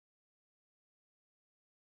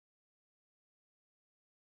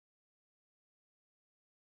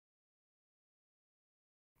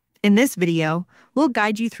In this video, we'll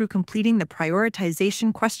guide you through completing the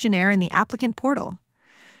Prioritization Questionnaire in the applicant portal.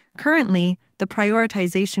 Currently, the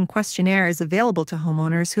Prioritization Questionnaire is available to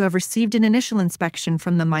homeowners who have received an initial inspection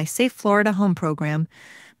from the My Safe Florida Home Program,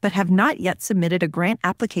 but have not yet submitted a grant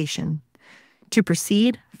application. To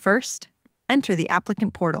proceed, first, enter the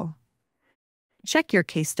applicant portal. Check your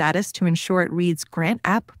case status to ensure it reads Grant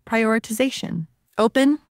App Prioritization.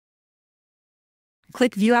 Open.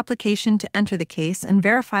 Click View Application to enter the case and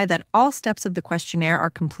verify that all steps of the questionnaire are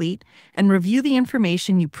complete and review the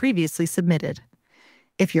information you previously submitted.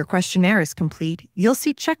 If your questionnaire is complete, you'll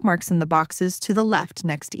see check marks in the boxes to the left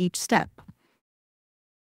next to each step.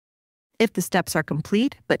 If the steps are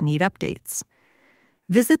complete but need updates,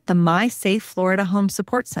 visit the My Safe Florida Home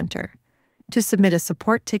Support Center to submit a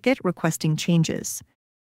support ticket requesting changes.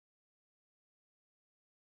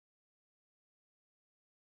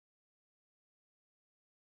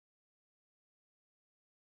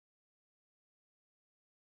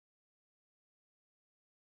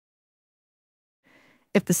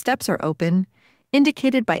 If the steps are open,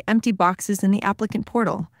 indicated by empty boxes in the applicant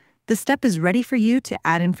portal, the step is ready for you to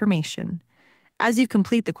add information. As you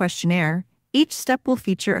complete the questionnaire, each step will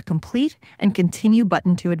feature a Complete and Continue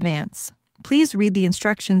button to advance. Please read the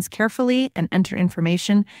instructions carefully and enter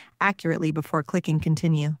information accurately before clicking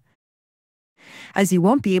Continue, as you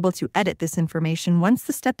won't be able to edit this information once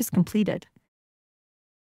the step is completed.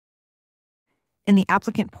 In the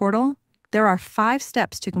applicant portal, there are 5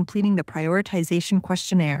 steps to completing the Prioritization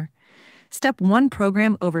Questionnaire. Step 1,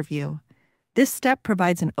 Program Overview. This step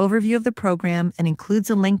provides an overview of the program and includes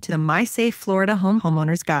a link to the My Safe Florida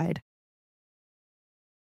Homeowner's Guide.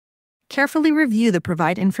 Carefully review the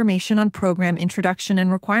Provide information on program introduction and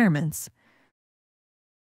requirements.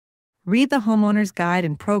 Read the Homeowner's Guide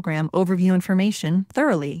and program overview information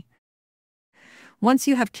thoroughly. Once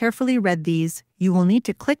you have carefully read these, you will need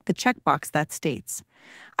to click the checkbox that states,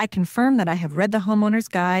 "I confirm that I have read the Homeowner's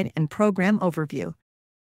Guide and program overview."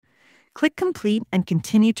 Click Complete and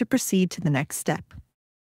continue to proceed to the next step.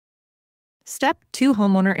 Step 2,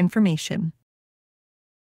 Homeowner Information.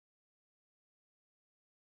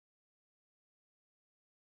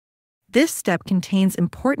 This step contains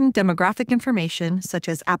important demographic information such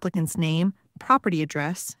as applicant's name, property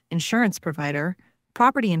address, insurance provider,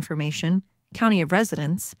 property information, county of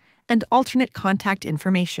residence, and alternate contact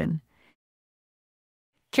information.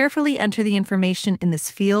 Carefully enter the information in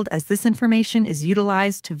this field as this information is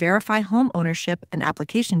utilized to verify home ownership and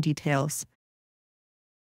application details.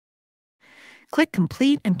 Click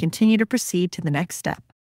Complete and continue to proceed to the next step.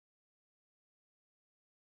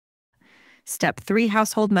 Step 3,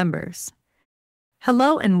 Household Members.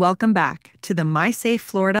 Hello and welcome back to the My Safe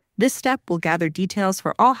Florida. This step will gather details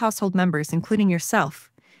for all household members, including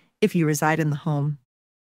yourself, if you reside in the home.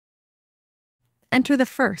 Enter the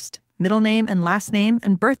first, middle name and last name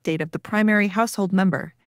and birth date of the primary household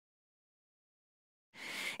member.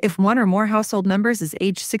 If one or more household members is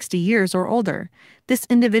age 60 years or older, this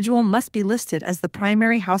individual must be listed as the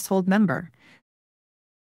primary household member.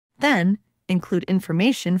 Then, include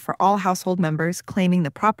information for all household members claiming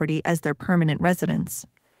the property as their permanent residence.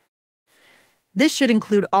 This should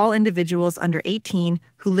include all individuals under 18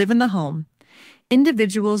 who live in the home.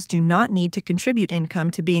 Individuals do not need to contribute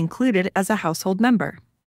income to be included as a household member.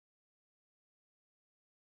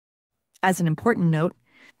 As an important note,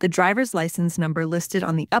 the driver's license number listed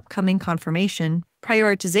on the upcoming confirmation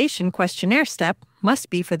Prioritization Questionnaire step must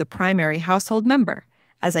be for the primary household member,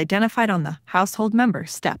 as identified on the Household Member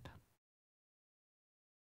step.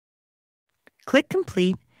 Click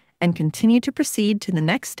Complete and continue to proceed to the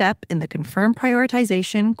next step in the Confirm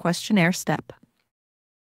Prioritization Questionnaire step.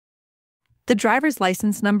 The driver's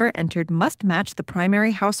license number entered must match the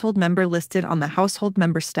primary household member listed on the Household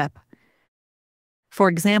Member step. For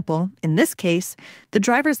example, in this case, the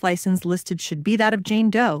driver's license listed should be that of Jane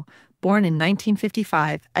Doe, born in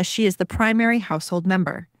 1955, as she is the primary household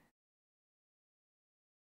member.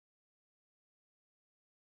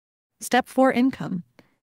 Step 4, Income.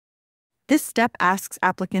 This step asks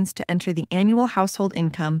applicants to enter the annual household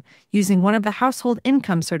income using one of the household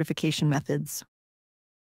income certification methods.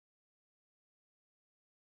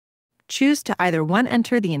 Choose to either 1,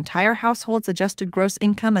 enter the entire household's adjusted gross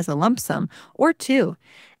income as a lump sum, or 2,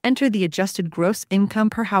 enter the adjusted gross income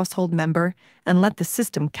per household member and let the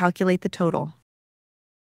system calculate the total.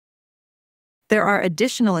 There are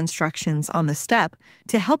additional instructions on the step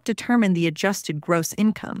to help determine the adjusted gross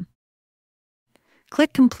income.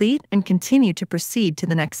 Click Complete and continue to proceed to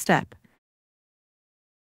the next step.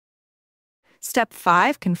 Step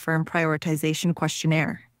 5, Confirm Prioritization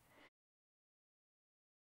Questionnaire.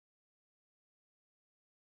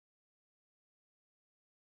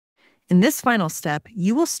 In this final step,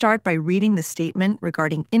 you will start by reading the statement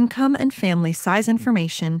regarding income and family size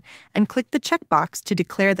information and click the checkbox to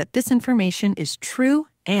declare that this information is true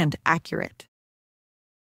and accurate.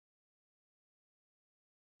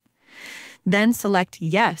 Then select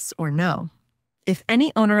Yes or No if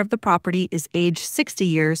any owner of the property is age 60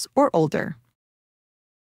 years or older.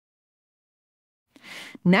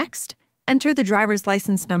 Next, enter the driver's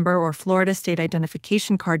license number or Florida State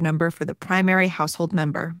Identification Card number for the primary household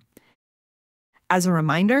member. As a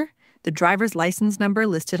reminder, the driver's license number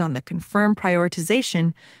listed on the Confirm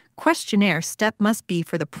Prioritization Questionnaire step must be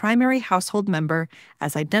for the primary household member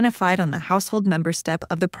as identified on the Household Member step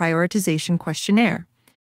of the Prioritization Questionnaire.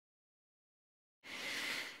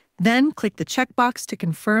 Then click the checkbox to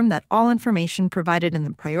confirm that all information provided in the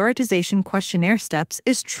Prioritization Questionnaire steps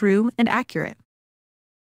is true and accurate.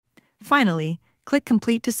 Finally, click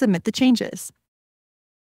Complete to submit the changes.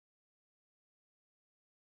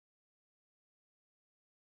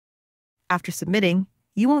 After submitting,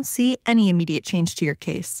 you won't see any immediate change to your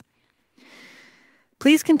case.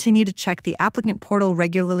 Please continue to check the applicant portal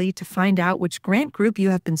regularly to find out which grant group you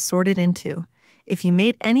have been sorted into. If you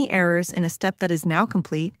made any errors in a step that is now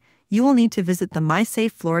complete, you will need to visit the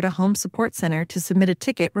MySafe Florida Home Support Center to submit a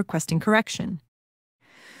ticket requesting correction.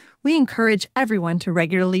 We encourage everyone to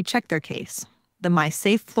regularly check their case, the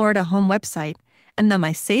MySafe Florida Home website, and the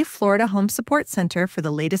MySafe Florida Home Support Center for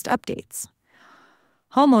the latest updates.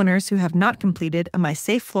 Homeowners who have not completed a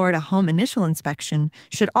MySafe Florida Home initial inspection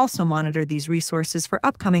should also monitor these resources for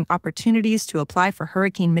upcoming opportunities to apply for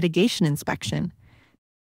hurricane mitigation inspection.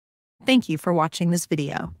 Thank you for watching this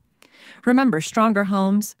video. Remember, stronger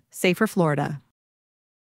homes, safer Florida.